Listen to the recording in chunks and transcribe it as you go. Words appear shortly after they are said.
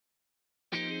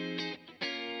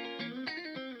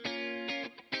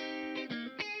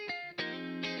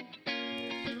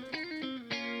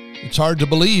It's hard to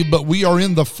believe, but we are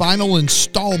in the final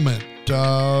installment,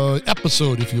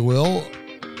 episode, if you will,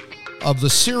 of the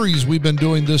series we've been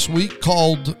doing this week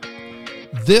called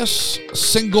This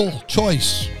Single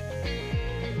Choice.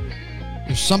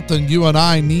 There's something you and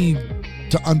I need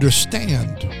to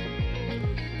understand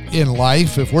in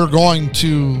life if we're going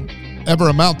to ever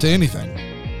amount to anything.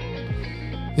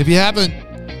 If you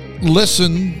haven't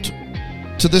listened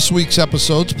to this week's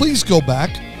episodes, please go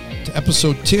back to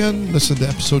episode 10, listen to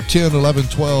episode 10, 11,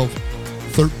 12,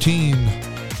 13,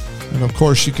 and of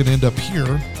course you can end up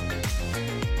here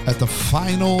at the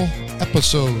final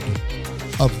episode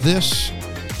of this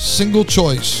Single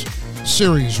Choice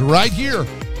series right here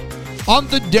on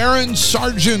the Darren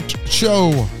Sargent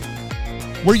Show,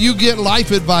 where you get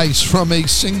life advice from a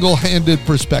single-handed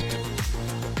perspective.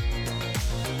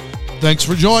 Thanks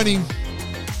for joining.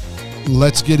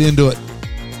 Let's get into it.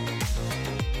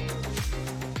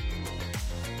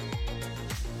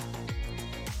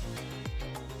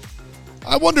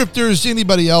 I wonder if there's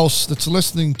anybody else that's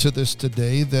listening to this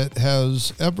today that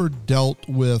has ever dealt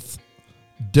with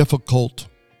difficult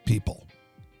people.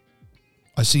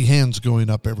 I see hands going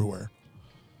up everywhere.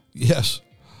 Yes,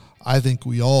 I think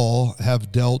we all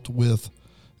have dealt with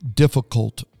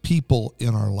difficult people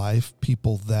in our life,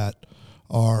 people that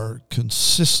are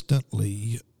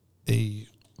consistently a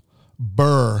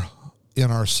burr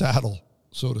in our saddle,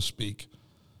 so to speak.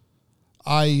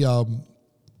 I've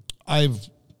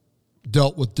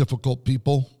dealt with difficult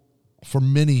people for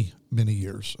many, many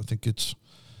years. I think it's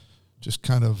just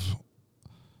kind of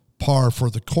par for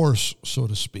the course, so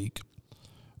to speak.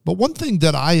 But one thing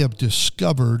that I have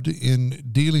discovered in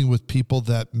dealing with people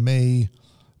that may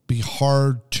be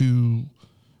hard to,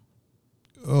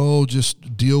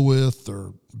 just deal with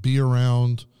or be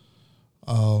around,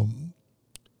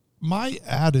 my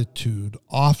attitude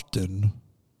often,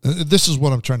 this is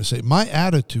what I'm trying to say, my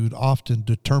attitude often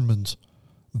determines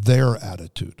their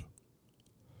attitude.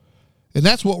 And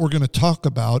that's what we're going to talk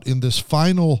about in this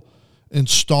final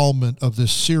installment of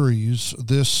this series,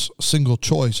 this single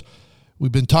choice. We've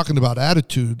been talking about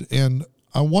attitude, and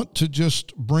I want to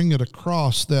just bring it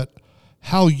across that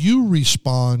how you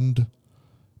respond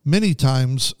many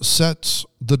times sets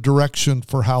the direction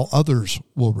for how others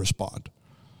will respond.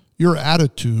 Your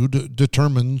attitude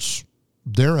determines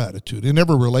their attitude. In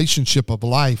every relationship of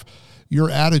life, your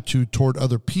attitude toward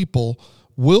other people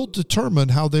will determine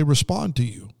how they respond to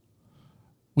you.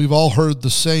 We've all heard the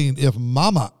saying, if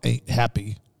mama ain't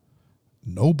happy,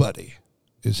 nobody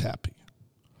is happy.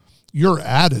 Your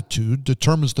attitude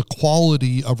determines the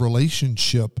quality of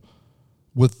relationship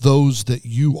with those that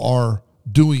you are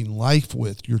doing life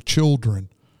with, your children,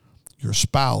 your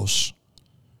spouse,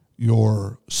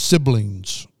 your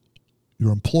siblings,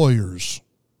 your employers.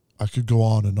 I could go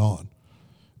on and on.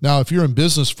 Now, if you're in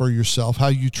business for yourself, how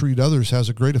you treat others has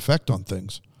a great effect on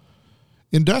things.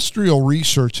 Industrial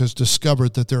research has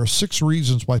discovered that there are 6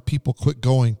 reasons why people quit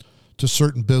going to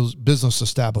certain business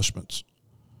establishments.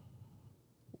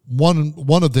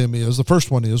 One of them is, the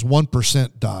first one is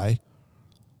 1% die.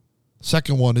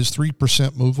 Second one is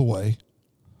 3% move away.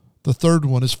 The third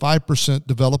one is 5%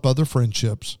 develop other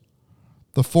friendships.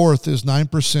 The fourth is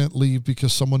 9% leave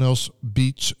because someone else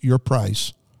beats your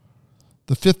price.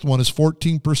 The fifth one is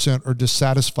 14% are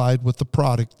dissatisfied with the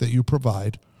product that you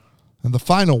provide. And the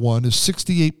final one is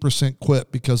 68%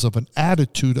 quit because of an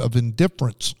attitude of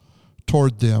indifference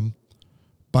toward them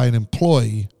by an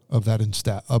employee of that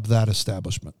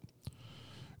establishment.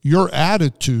 Your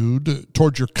attitude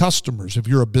toward your customers, if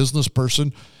you're a business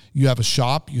person, you have a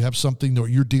shop, you have something that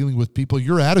you're dealing with people,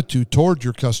 your attitude toward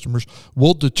your customers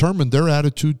will determine their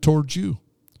attitude towards you.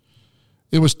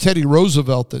 It was Teddy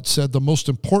Roosevelt that said the most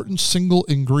important single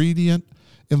ingredient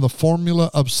in the formula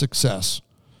of success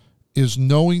is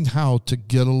knowing how to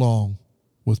get along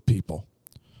with people.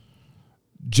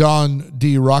 John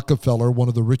D. Rockefeller, one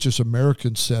of the richest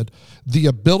Americans, said, the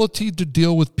ability to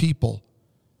deal with people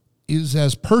is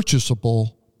as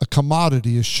purchasable a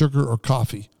commodity as sugar or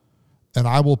coffee, and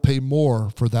I will pay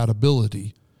more for that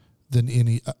ability than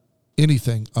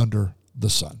anything under the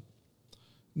sun.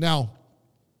 Now,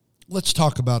 let's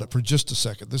talk about it for just a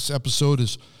second. This episode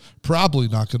is probably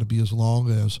not going to be as long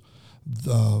as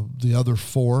the other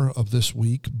 4 of this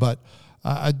week, but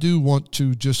I do want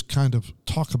to just kind of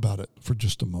talk about it for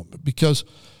just a moment, because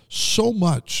so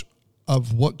much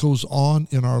of what goes on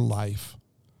in our life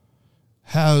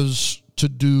has to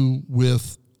do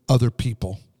with other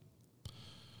people.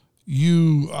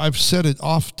 I've said it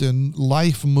often,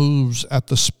 life moves at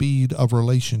the speed of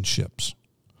relationships.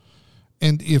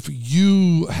 And if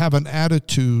you have an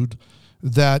attitude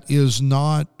that is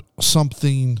not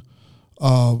something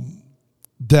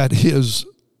that is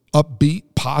upbeat,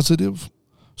 positive,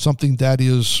 something that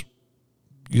is,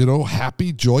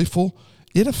 happy, joyful,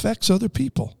 it affects other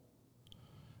people.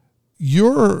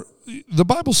 The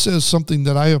Bible says something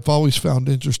that I have always found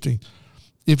interesting.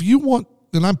 If you want,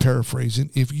 and I'm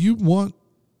paraphrasing, if you want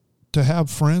to have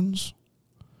friends,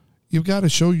 you've got to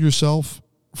show yourself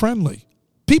friendly.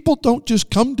 People don't just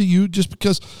come to you just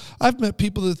because. I've met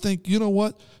people that think, you know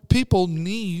what, people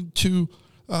need to,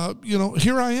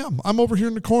 here I am. I'm over here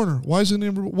in the corner. Why isn't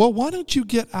everybody? Well, why don't you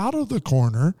get out of the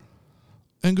corner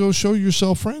and go show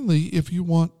yourself friendly if you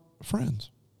want friends?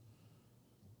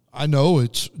 I know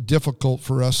it's difficult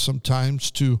for us sometimes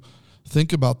to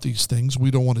think about these things. We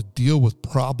don't want to deal with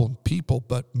problem people,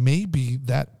 but maybe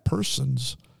that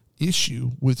person's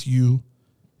issue with you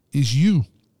is you.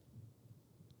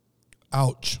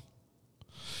 Ouch.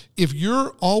 If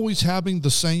you're always having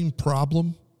the same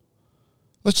problem,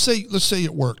 let's say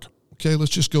at work, okay?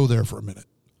 Let's just go there for a minute.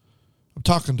 I'm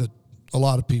talking to a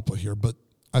lot of people here, but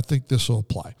I think this will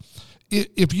apply.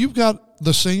 If you've got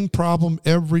the same problem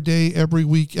every day, every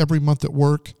week, every month at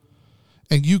work,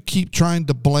 and you keep trying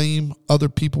to blame other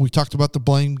people, we talked about the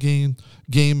blame game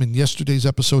in yesterday's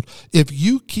episode. If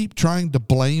you keep trying to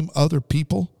blame other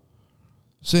people,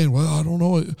 saying, well, I don't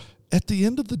know, at the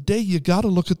end of the day, you got to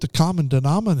look at the common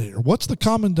denominator. What's the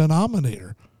common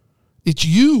denominator? It's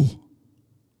you.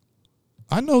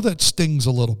 I know that stings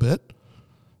a little bit,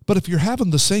 but if you're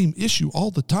having the same issue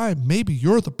all the time, maybe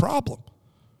you're the problem.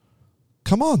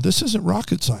 Come on, this isn't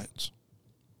rocket science.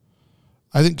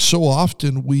 I think so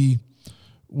often we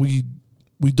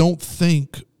don't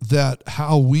think that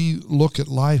how we look at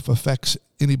life affects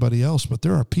anybody else, but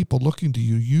there are people looking to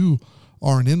you. You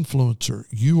are an influencer.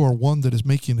 You are one that is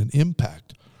making an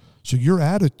impact. So your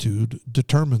attitude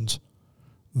determines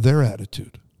their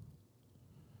attitude.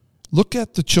 Look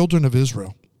at the children of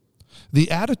Israel.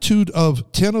 The attitude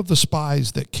of 10 of the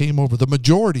spies that came over, the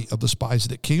majority of the spies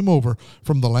that came over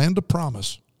from the land of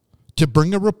promise to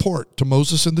bring a report to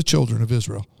Moses and the children of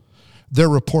Israel, their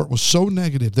report was so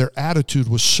negative, their attitude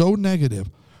was so negative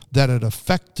that it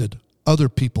affected other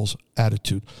people's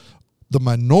attitude. The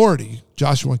minority,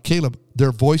 Joshua and Caleb,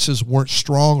 their voices weren't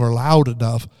strong or loud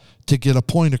enough to get a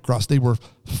point across. They were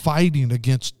fighting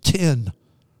against 10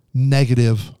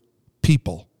 negative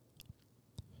people.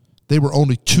 They were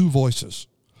only 2 voices.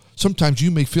 Sometimes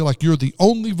you may feel like you're the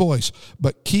only voice,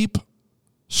 but keep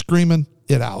screaming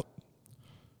it out.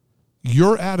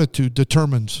 Your attitude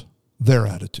determines their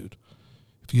attitude.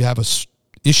 If you have an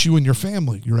issue in your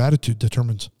family, your attitude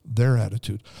determines their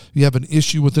attitude. You have an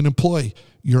issue with an employee,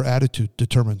 your attitude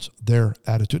determines their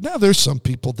attitude. Now, there's some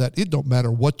people that it don't matter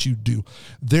what you do.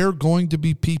 They're going to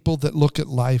be people that look at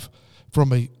life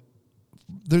from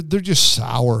they're just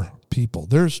sour people.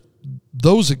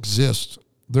 Those exist.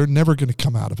 They're never going to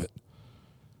come out of it.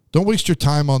 Don't waste your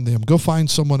time on them. Go find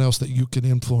someone else that you can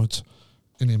influence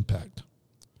and impact.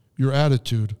 Your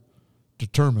attitude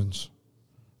determines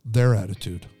their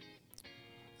attitude.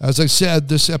 As I said,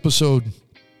 this episode,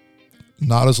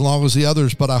 not as long as the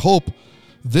others, but I hope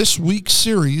this week's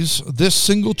series, this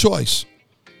single choice,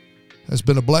 has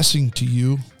been a blessing to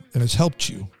you and has helped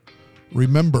you.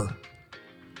 Remember,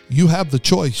 you have the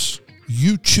choice.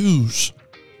 You choose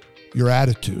your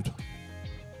attitude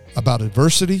about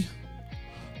adversity,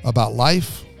 about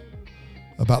life,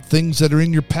 about things that are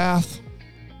in your path.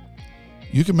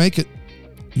 You can make it.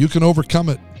 You can overcome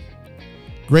it.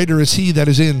 Greater is he that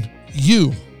is in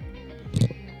you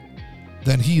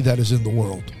than he that is in the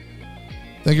world.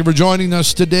 Thank you for joining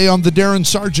us today on the Darren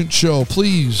Sargent Show.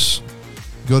 Please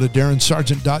go to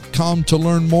darrensargent.com to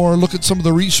learn more. Look at some of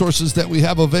the resources that we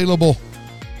have available.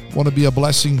 Want to be a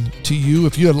blessing to you.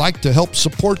 If you'd like to help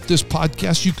support this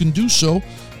podcast, you can do so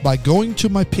by going to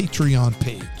my Patreon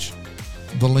page.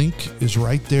 The link is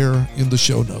right there in the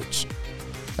show notes.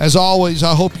 As always,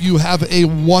 I hope you have a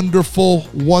wonderful,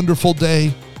 wonderful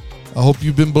day. I hope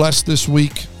you've been blessed this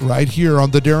week right here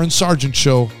on the Darren Sargent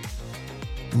Show.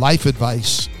 Life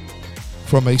advice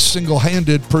from a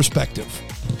single-handed perspective.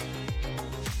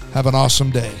 Have an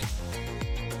awesome day.